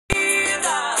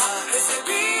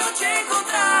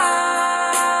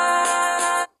encontrar.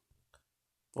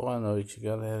 Boa noite,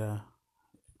 galera.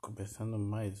 Começando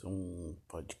mais um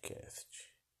podcast.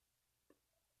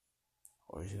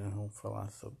 Hoje nós vamos falar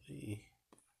sobre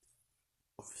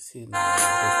oficina.